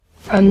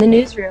From the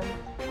newsroom,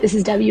 this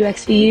is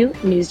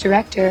WXVU News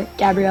Director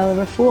Gabriella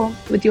Raful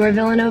with your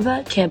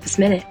Villanova Campus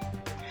Minute.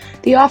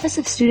 The Office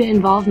of Student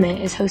Involvement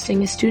is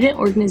hosting a student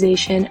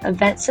organization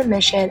event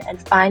submission and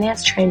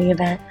finance training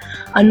event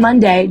on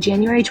Monday,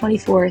 January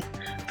 24th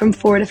from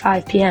 4 to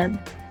 5 p.m.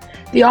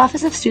 The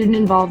Office of Student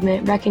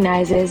Involvement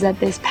recognizes that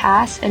this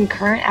past and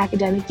current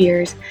academic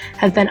years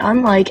have been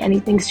unlike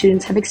anything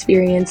students have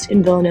experienced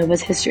in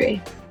Villanova's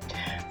history.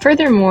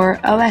 Furthermore,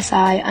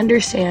 OSI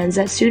understands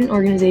that student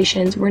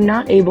organizations were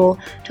not able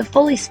to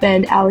fully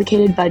spend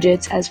allocated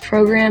budgets as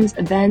programs,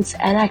 events,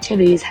 and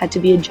activities had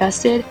to be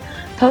adjusted,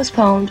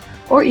 postponed,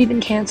 or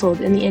even canceled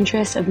in the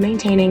interest of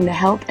maintaining the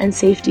health and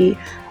safety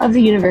of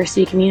the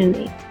university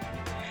community.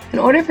 In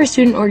order for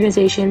student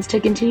organizations to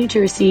continue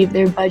to receive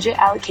their budget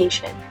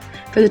allocation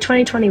for the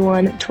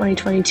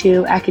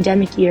 2021-2022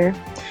 academic year,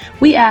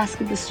 we ask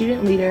that the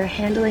student leader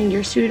handling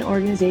your student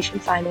organization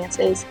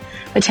finances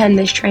attend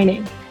this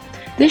training.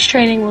 This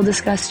training will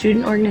discuss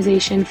student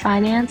organization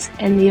finance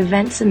and the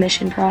event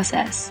submission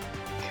process.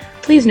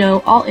 Please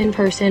note all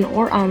in-person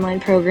or online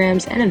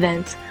programs and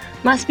events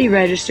must be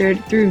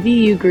registered through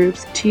VU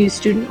groups to use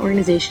student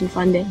organization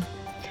funding.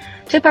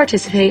 To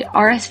participate,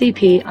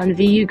 RSVP on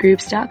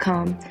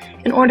vugroups.com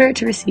in order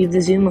to receive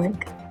the Zoom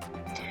link.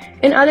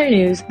 In other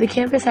news, the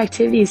campus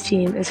activities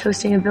team is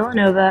hosting a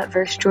Villanova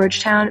vs.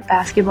 Georgetown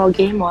basketball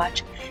game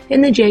watch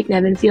in the Jake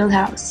Nevin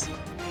Fieldhouse.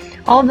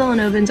 All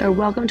Villanovans are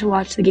welcome to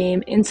watch the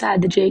game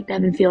inside the Jake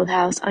Nevin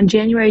Fieldhouse on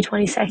January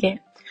 22nd.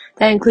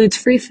 That includes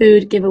free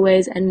food,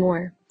 giveaways, and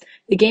more.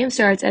 The game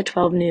starts at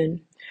 12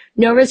 noon.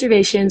 No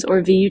reservations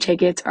or VU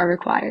tickets are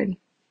required.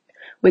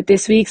 With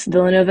this week's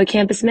Villanova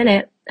Campus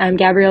Minute, I'm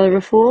Gabriella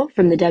Raful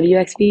from the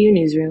WXVU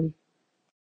Newsroom.